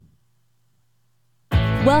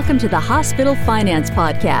Welcome to the Hospital Finance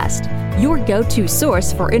Podcast, your go-to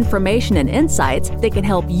source for information and insights that can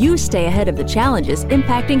help you stay ahead of the challenges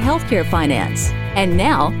impacting healthcare finance. And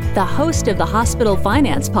now, the host of the Hospital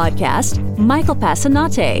Finance Podcast, Michael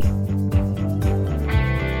Passanante.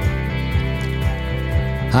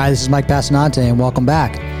 Hi, this is Mike Passanante, and welcome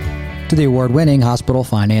back to the award-winning Hospital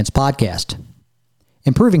Finance Podcast.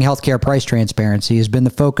 Improving healthcare price transparency has been the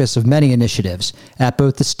focus of many initiatives at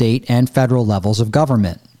both the state and federal levels of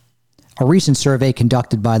government. A recent survey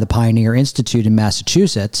conducted by the Pioneer Institute in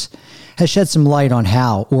Massachusetts has shed some light on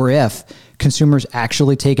how, or if, consumers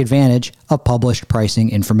actually take advantage of published pricing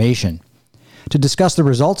information. To discuss the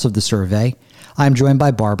results of the survey, I'm joined by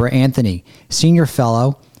Barbara Anthony, Senior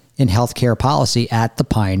Fellow in Healthcare Policy at the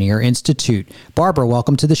Pioneer Institute. Barbara,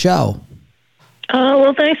 welcome to the show.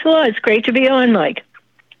 Well, thanks a lot. It's great to be on, Mike.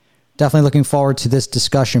 Definitely looking forward to this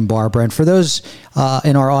discussion, Barbara. And for those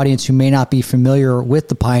in our audience who may not be familiar with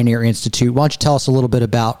the Pioneer Institute, why don't you tell us a little bit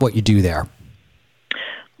about what you do there?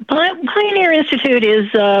 Pioneer Institute is,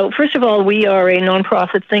 first of all, we are a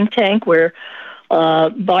nonprofit think tank. We're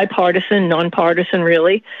bipartisan, nonpartisan,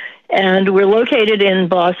 really. And we're located in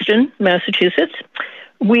Boston, Massachusetts.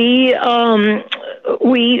 We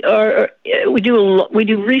do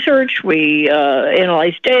research. We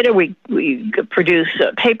analyze data. We produce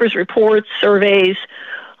papers, reports, surveys,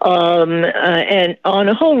 and on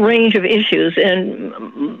a whole range of issues.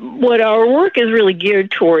 And what our work is really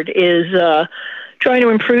geared toward is trying to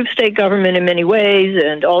improve state government in many ways,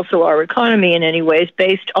 and also our economy in many ways,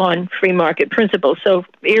 based on free market principles. So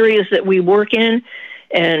areas that we work in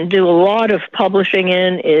and do a lot of publishing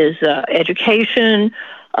in is education,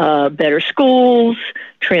 better schools,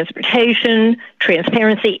 transportation,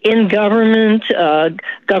 transparency in government,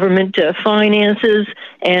 government finances,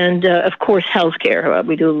 and, of course, healthcare.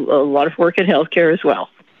 We do a lot of work in healthcare as well.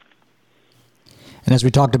 And as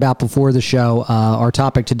we talked about before the show, our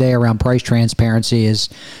topic today around price transparency is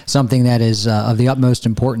something that is of the utmost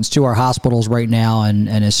importance to our hospitals right now, and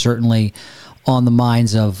is certainly on the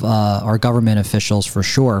minds of our government officials for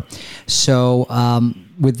sure. So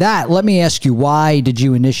with that, let me ask you, why did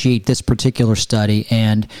you initiate this particular study,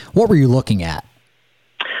 and what were you looking at?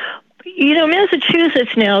 You know,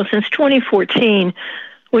 Massachusetts now, since 2014,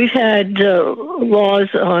 we've had laws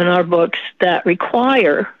on our books that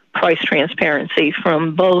require price transparency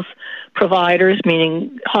from both providers,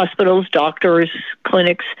 meaning hospitals, doctors,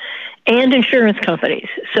 clinics, and insurance companies.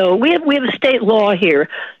 So we have a state law here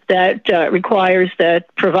that requires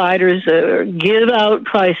that providers give out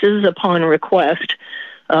prices upon request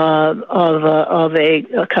of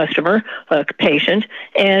a customer, a patient,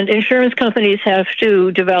 and insurance companies have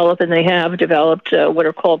to develop, and they have developed what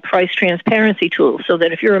are called price transparency tools, so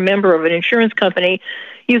that if you're a member of an insurance company,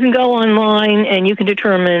 you can go online and you can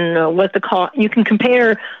determine what the cost. You can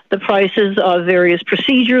compare the prices of various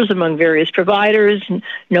procedures among various providers,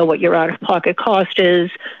 know what your out-of-pocket cost is,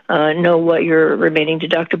 know what your remaining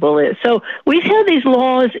deductible is. So we've had these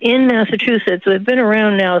laws in Massachusetts that have been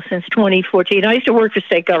around now since 2014. I used to work for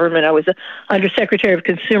state government. I was Undersecretary of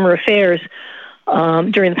Consumer Affairs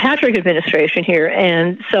during the Patrick administration here,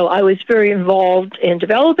 and so I was very involved in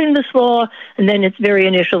developing this law and then its very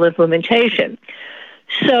initial implementation.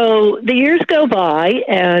 So the years go by,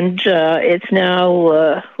 and it's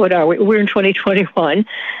now what are we? We're in 2021.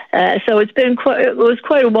 So it was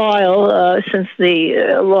quite a while since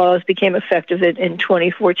the laws became effective in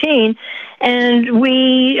 2014, and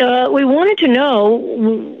we wanted to know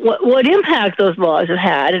what impact those laws have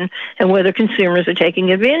had, and whether consumers are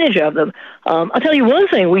taking advantage of them. I'll tell you one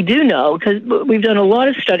thing we do know, because we've done a lot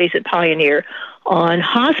of studies at Pioneer on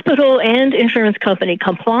hospital and insurance company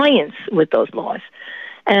compliance with those laws.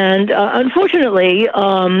 And unfortunately,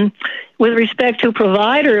 with respect to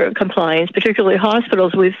provider compliance, particularly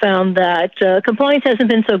hospitals, we've found that compliance hasn't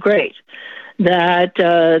been so great. That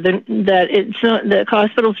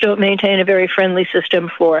hospitals don't maintain a very friendly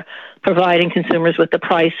system for providing consumers with the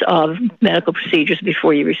price of medical procedures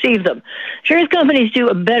before you receive them. Insurance companies do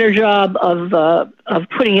a better job of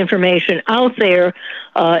putting information out there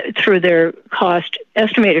through their cost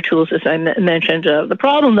estimator tools, as I mentioned. The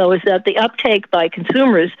problem, though, is that the uptake by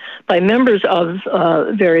consumers, by members of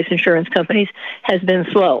various insurance companies, has been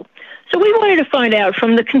slow. So we wanted to find out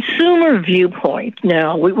from the consumer viewpoint.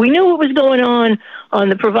 Now, we knew what was going on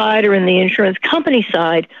the provider and the insurance company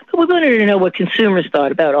side, but we wanted to know what consumers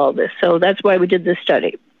thought about all this. So that's why we did this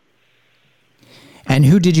study. And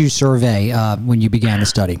who did you survey when you began the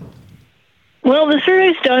study? Well, the survey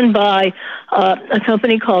is done by a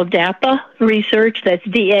company called DAPA Research. That's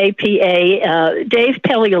DAPA. Dave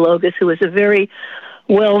Paleologos, who is a very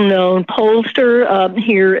well-known pollster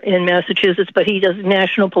here in Massachusetts, but he does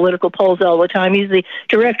national political polls all the time. He's the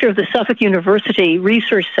director of the Suffolk University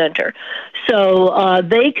Research Center. So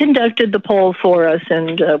they conducted the poll for us,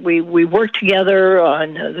 and we worked together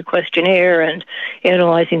on the questionnaire and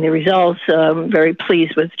analyzing the results. I'm very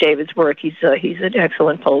pleased with David's work. He's an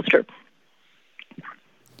excellent pollster.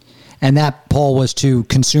 And that poll was to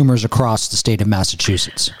consumers across the state of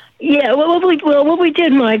Massachusetts. Yeah, what we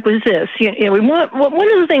did, Mike, was this. We want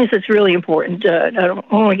one of the things that's really important. I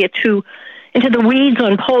don't want to get too into the weeds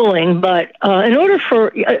on polling, but in order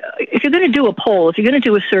for if you're going to do a poll, if you're going to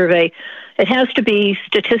do a survey, it has to be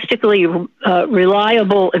statistically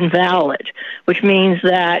reliable and valid, which means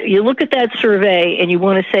that you look at that survey and you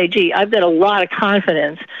want to say, gee, I've got a lot of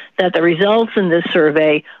confidence that the results in this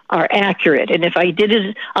survey are accurate. And if I did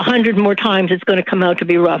it 100 more times, it's going to come out to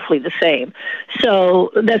be roughly the same.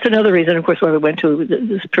 So that's another reason, of course, why we went to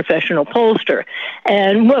this professional pollster.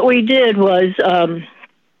 And what we did was...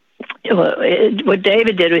 what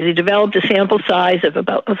David did was he developed a sample size of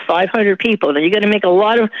about 500 people. Now, you're going to make a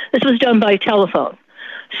lot of... This was done by telephone,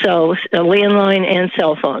 so landline and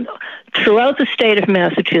cell phone, throughout the state of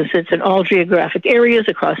Massachusetts in all geographic areas,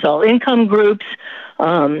 across all income groups,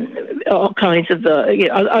 all kinds of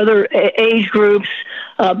other age groups.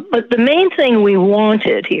 But the main thing we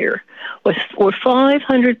wanted here was for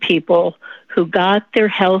 500 people who got their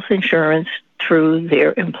health insurance through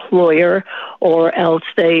their employer, or else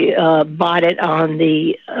they bought it on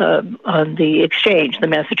the exchange, the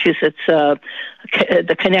Massachusetts, the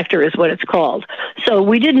connector is what it's called. So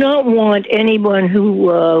we did not want anyone who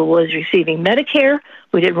was receiving Medicare.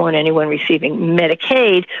 We didn't want anyone receiving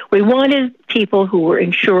Medicaid. We wanted people who were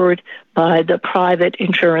insured by the private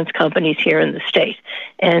insurance companies here in the state.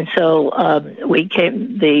 And so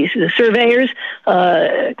the surveyors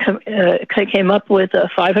came up with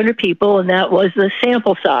 500 people, and that was the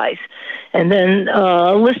sample size. And then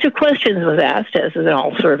a list of questions was asked, as in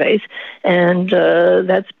all surveys, and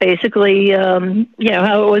that's basically how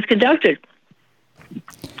it was conducted.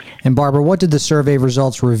 And Barbara, what did the survey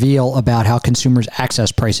results reveal about how consumers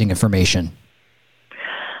access pricing information?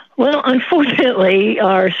 Well, unfortunately,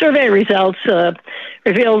 our survey results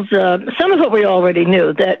reveals some of what we already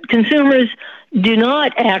knew, that consumers do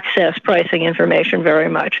not access pricing information very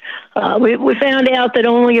much. We found out that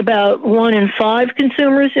only about 1 in 5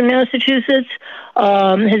 consumers in Massachusetts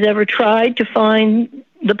has ever tried to find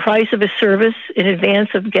the price of a service in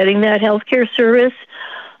advance of getting that health care service.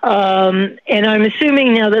 And I'm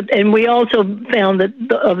assuming now that, and we also found that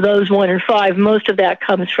of those 1 in 5, most of that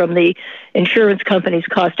comes from the insurance company's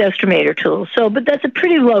cost estimator tool. So, but that's a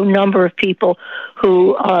pretty low number of people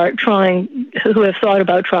who have thought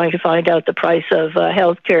about trying to find out the price of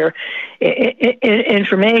healthcare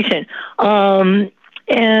information. And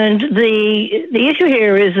the issue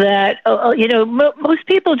here is that most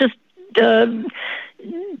people just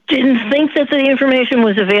didn't think that the information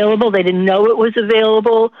was available. They didn't know it was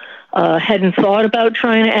available, hadn't thought about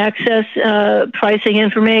trying to access pricing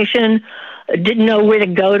information, didn't know where to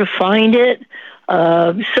go to find it.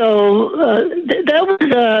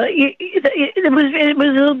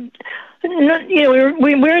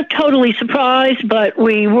 We weren't totally surprised, but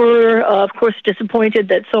we were, of course, disappointed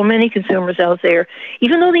that so many consumers out there,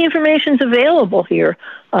 even though the information's available here,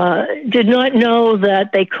 did not know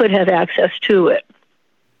that they could have access to it.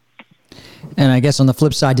 And I guess on the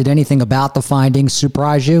flip side, did anything about the findings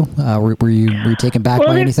surprise you? Were you taken back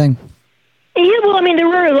by anything? Yeah, well, I mean, there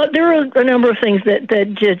were a number of things that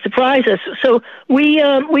did surprise us. So we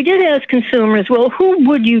did ask consumers, well, who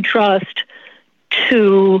would you trust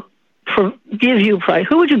to give you price?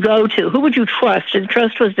 Who would you go to? Who would you trust? And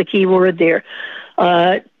trust was the key word there,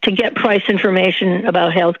 to get price information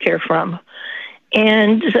about healthcare from.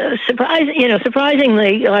 And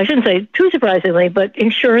surprisingly, I shouldn't say too surprisingly, but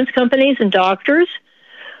insurance companies and doctors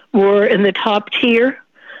were in the top tier.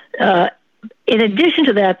 In addition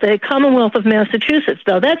to that, the Commonwealth of Massachusetts.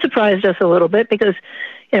 Now, that surprised us a little bit because,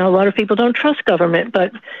 a lot of people don't trust government.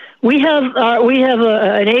 But we have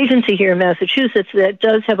an agency here in Massachusetts that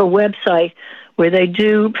does have a website where they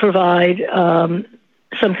do provide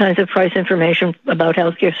some kinds of price information about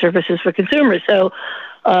healthcare services for consumers. So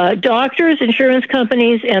doctors, insurance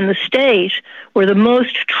companies, and the state were the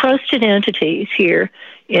most trusted entities here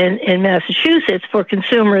in Massachusetts for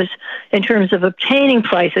consumers in terms of obtaining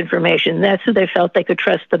price information. That's who they felt they could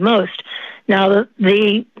trust the most. Now,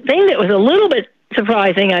 the thing that was a little bit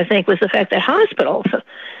surprising, I think, was the fact that hospitals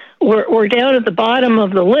were down at the bottom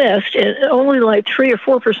of the list, and only like 3 or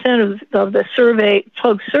 4% of the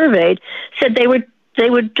folks surveyed said they would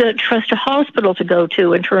trust a hospital to go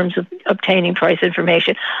to in terms of obtaining price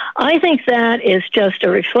information. I think that is just a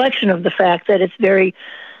reflection of the fact that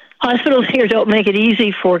hospitals here don't make it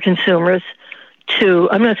easy for consumers to,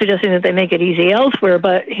 I'm not suggesting that they make it easy elsewhere,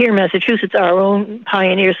 but here in Massachusetts, our own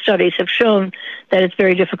pioneer studies have shown that it's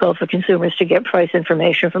very difficult for consumers to get price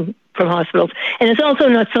information from hospitals. And it's also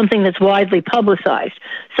not something that's widely publicized.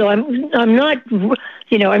 So I'm not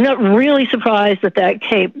really surprised that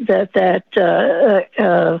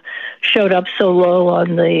showed up so low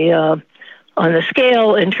on the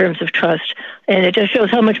scale in terms of trust, and it just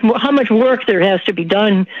shows how much work there has to be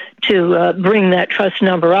done to bring that trust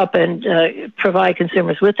number up and provide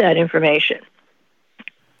consumers with that information.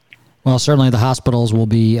 Well, certainly the hospitals will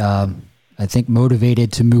be, I think,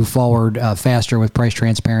 motivated to move forward faster with price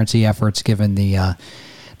transparency efforts, given the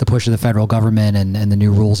push of the federal government and the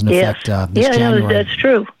new rules in effect this January. No, that's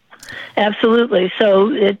true. Absolutely. So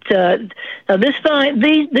this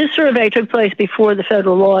survey took place before the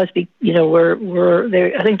federal laws, I think they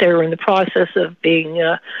were in the process of being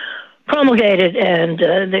promulgated, and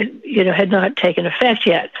they had not taken effect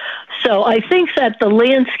yet. So I think that the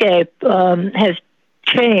landscape has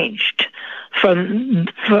changed from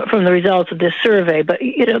the results of this survey. But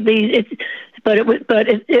it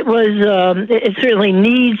certainly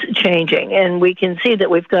needs changing, and we can see that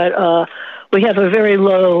we have a very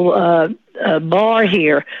low bar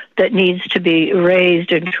here that needs to be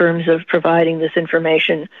raised in terms of providing this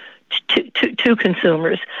information to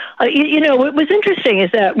consumers. What was interesting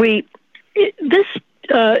is that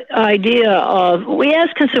idea of, we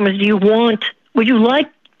asked consumers, would you like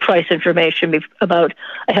price information about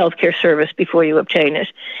a healthcare service before you obtain it?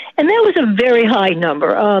 And that was a very high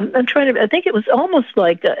number. I think it was almost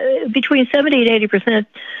like between 70 and 80%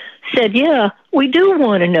 said, yeah, we do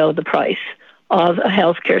want to know the price of a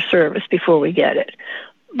healthcare service before we get it.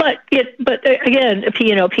 But again,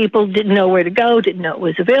 people didn't know where to go, didn't know it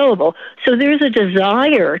was available. So there's a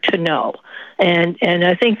desire to know, and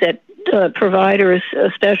I think that providers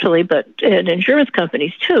especially, and insurance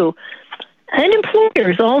companies too, and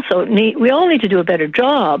employers also we all need to do a better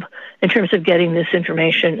job in terms of getting this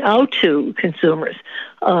information out to consumers.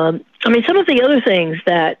 Some of the other things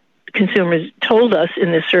that consumers told us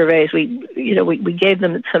in this survey is we gave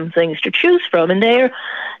them some things to choose from, and they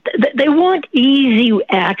want easy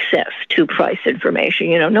access to price information.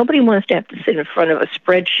 Nobody wants to have to sit in front of a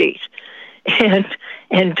spreadsheet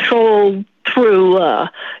and troll through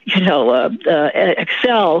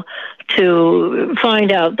Excel to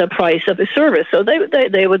find out the price of a service. So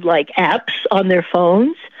they would like apps on their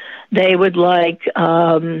phones. They would like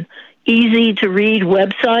easy-to-read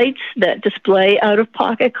websites that display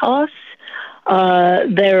out-of-pocket costs.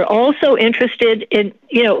 They're also interested in,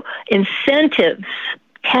 incentives,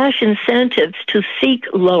 cash incentives to seek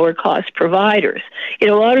lower-cost providers. A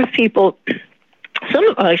lot of people,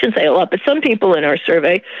 I shouldn't say a lot, but some people in our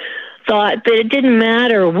survey thought that it didn't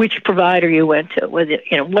matter which provider you went to, whether,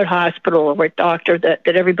 what hospital or what doctor, that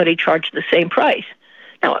everybody charged the same price.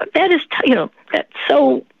 Now, that is, that's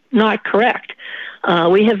so not correct.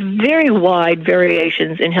 We have very wide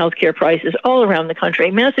variations in healthcare prices all around the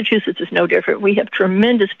country. Massachusetts is no different. We have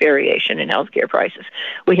tremendous variation in healthcare prices.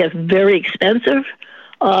 We have very expensive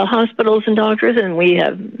hospitals and doctors, and we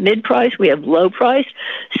have mid-price, we have low-price.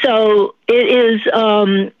 So it is,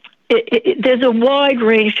 there's a wide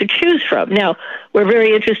range to choose from. Now, we're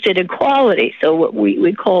very interested in quality, so what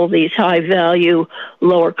we call these high-value,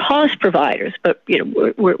 lower-cost providers. But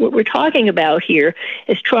what we're talking about here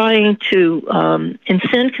is trying to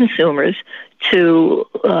incent consumers to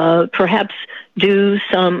perhaps do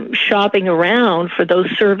some shopping around for those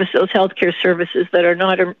healthcare services that are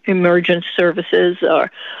not emergent services or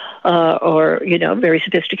very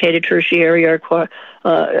sophisticated tertiary or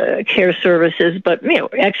care services, but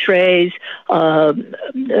X-rays,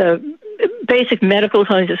 basic medical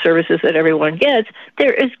kinds of services that everyone gets.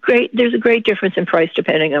 There's a great difference in price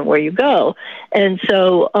depending on where you go, and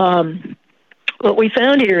so what we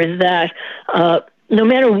found here is that no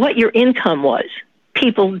matter what your income was,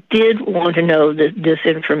 people did want to know this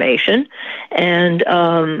information, and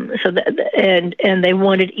and they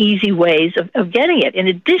wanted easy ways of getting it. In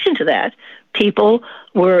addition to that, people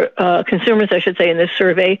consumers, I should say, in this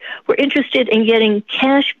survey, were interested in getting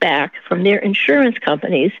cash back from their insurance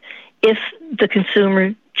companies if the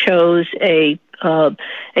consumer chose a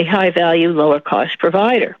high-value, lower-cost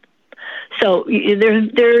provider. So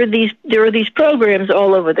there are these programs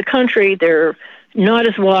all over the country. They're not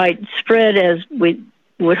as widespread as we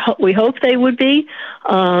hope they would be,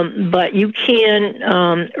 but you can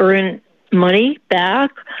earn money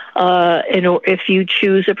back if you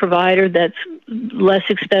choose a provider that's less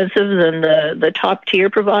expensive than the top tier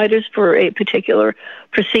providers for a particular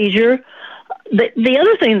procedure. The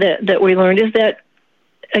other thing that we learned is that,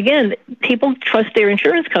 again, people trust their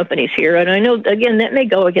insurance companies here. And I know, again, that may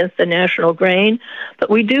go against the national grain, but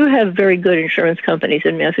we do have very good insurance companies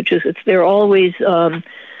in Massachusetts. They're always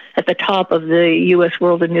at the top of the U.S.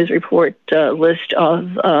 World News Report list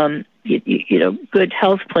of good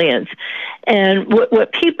health plans. And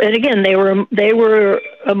what people, and again, they were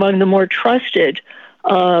among the more trusted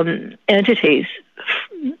entities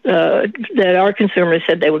that our consumers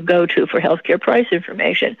said they would go to for healthcare price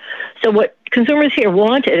information. So what consumers here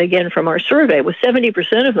wanted, again, from our survey, was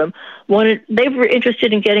 70% of them they were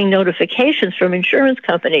interested in getting notifications from insurance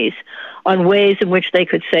companies on ways in which they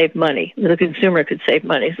could save money, the consumer could save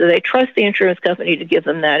money. So they trust the insurance company to give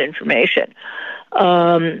them that information.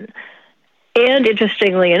 And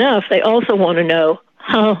interestingly enough, they also want to know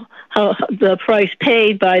how the price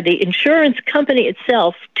paid by the insurance company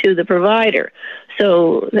itself to the provider.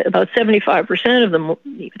 So about 75% of them,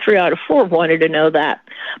 3 out of 4, wanted to know that.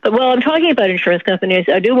 But while I'm talking about insurance companies,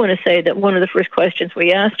 I do want to say that one of the first questions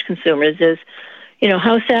we asked consumers is,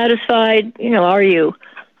 how satisfied, are you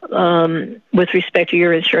with respect to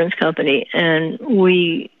your insurance company? And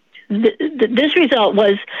this result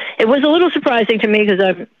was a little surprising to me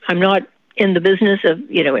because I'm not in the business of,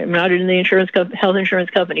 I'm not in the health insurance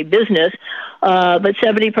company business, but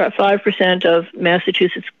 75% of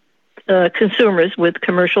Massachusetts consumers with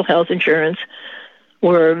commercial health insurance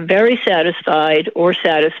were very satisfied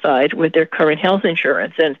with their current health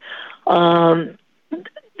insurance. And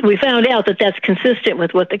we found out that that's consistent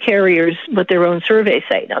with what their own surveys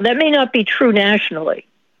say. Now, that may not be true nationally.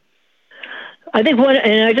 I think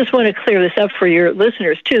and I just want to clear this up for your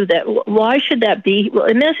listeners too, that why should that be? Well,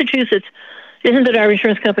 in Massachusetts, it isn't that our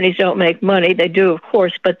insurance companies don't make money. They do, of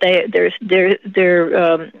course, but their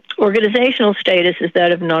organizational status is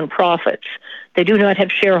that of nonprofits. They do not have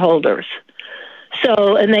shareholders.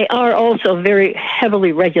 So, and they are also very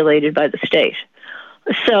heavily regulated by the state.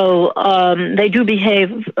 So they do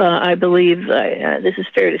behave, I believe, this is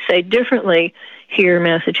fair to say, differently here in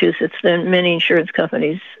Massachusetts than many insurance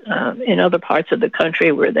companies in other parts of the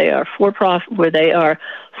country where they are for-profits,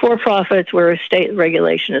 where state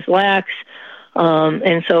regulation is lax.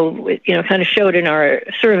 And so, kind of showed in our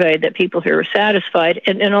survey that people here are satisfied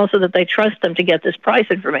and also that they trust them to get this price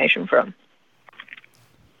information from.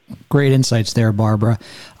 Great insights there, Barbara.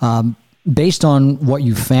 Based on what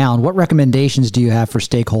you found, what recommendations do you have for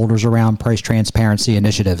stakeholders around price transparency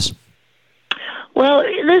initiatives? Well,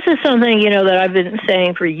 this is something, that I've been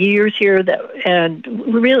saying for years here, and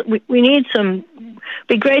we need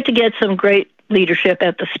be great to get some great leadership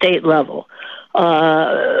at the state level.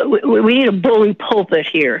 We need a bully pulpit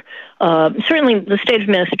here. Certainly the state of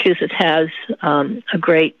Massachusetts has a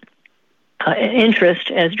great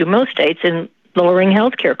interest, as do most states, in lowering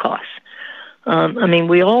healthcare costs.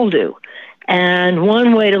 We all do. And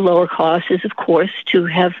one way to lower costs is, of course, to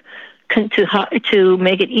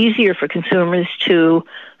make it easier for consumers to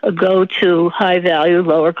go to high-value,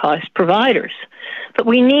 lower-cost providers. But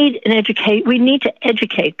we need to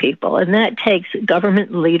educate people, and that takes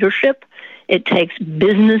government leadership. It takes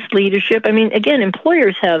business leadership.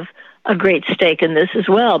 Employers have a great stake in this as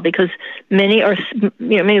well, because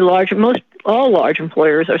all large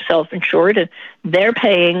employers are self-insured, and they're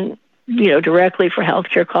paying directly for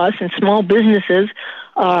healthcare costs, and small businesses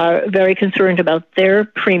are very concerned about their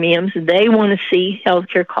premiums. They want to see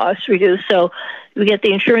healthcare costs reduced. So we get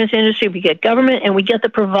the insurance industry, we get government, and we get the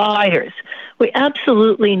providers. We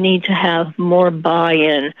absolutely need to have more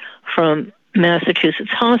buy-in from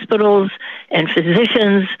Massachusetts hospitals and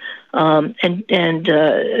physicians and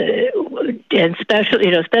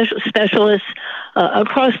specialists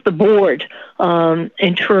across the board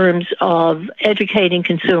in terms of educating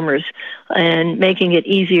consumers and making it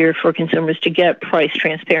easier for consumers to get price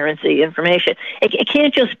transparency information. It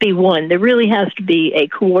can't just be one. There really has to be a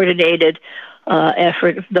coordinated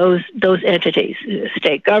effort of those entities,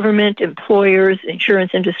 state government, employers,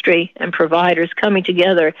 insurance industry, and providers coming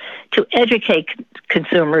together to educate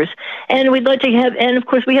consumers. And we'd like to have, and of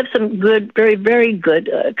course we have some good, very, very good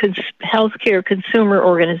healthcare consumer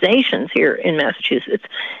organizations here in Massachusetts.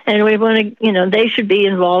 And we want to, they should be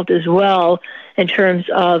involved as well in terms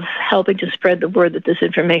of helping to spread the word that this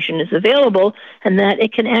information is available and that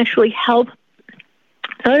it can actually help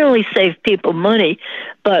not only save people money,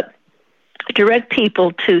 but direct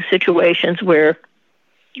people to situations where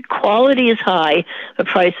Quality is high, the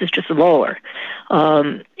price is just lower.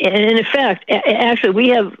 And in fact,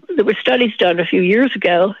 actually, there were studies done a few years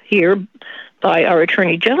ago here by our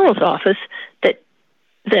Attorney General's office that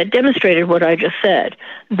demonstrated what I just said,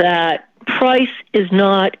 that price is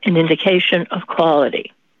not an indication of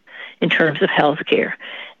quality in terms of health care.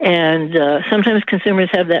 And sometimes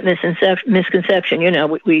consumers have that misconception.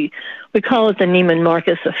 We call it the Neiman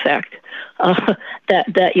Marcus effect.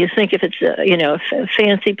 That you think if it's a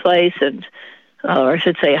fancy place or I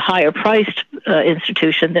should say a higher priced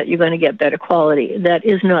institution, that you're going to get better quality. That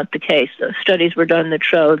is not the case. Studies were done that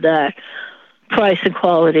showed that price and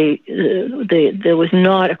quality, there was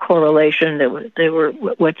not a correlation. There were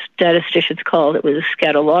what statisticians called it was a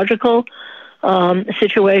scatological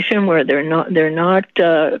situation where they're not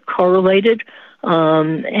correlated,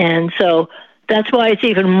 and so that's why it's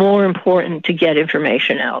even more important to get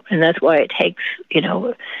information out, and that's why it takes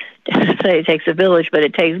it takes a village, but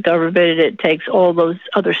it takes government, it takes all those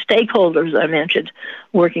other stakeholders I mentioned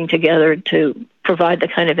working together to provide the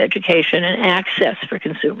kind of education and access for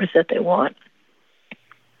consumers that they want.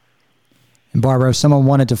 And Barbara, if someone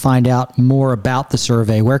wanted to find out more about the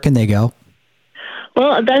survey, where can they go?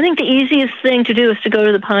 Well, I think the easiest thing to do is to go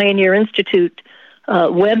to the Pioneer Institute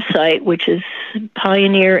website, which is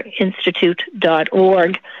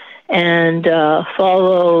pioneerinstitute.org, and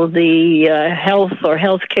follow the health or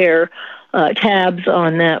healthcare tabs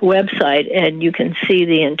on that website, and you can see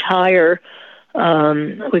the entire.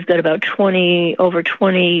 We've got about over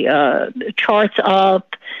 20 charts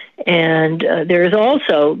up, and there is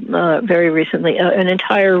also very recently an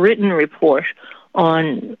entire written report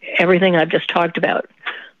on everything I've just talked about.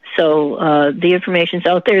 So the information's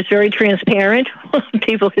out there. It's very transparent.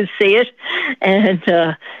 People can see it and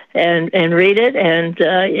read it and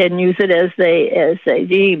use it as they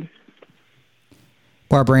deem.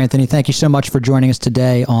 Barbara Anthony, thank you so much for joining us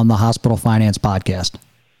today on the Hospital Finance Podcast.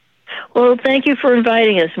 Well, thank you for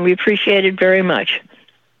inviting us, and we appreciate it very much.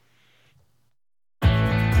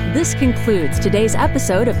 This concludes today's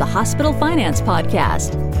episode of the Hospital Finance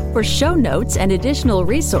Podcast. For show notes and additional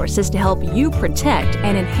resources to help you protect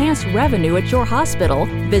and enhance revenue at your hospital,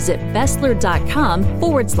 visit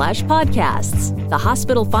Bessler.com/podcasts. The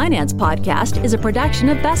Hospital Finance Podcast is a production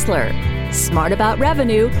of Bessler. Smart about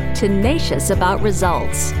revenue, tenacious about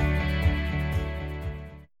results.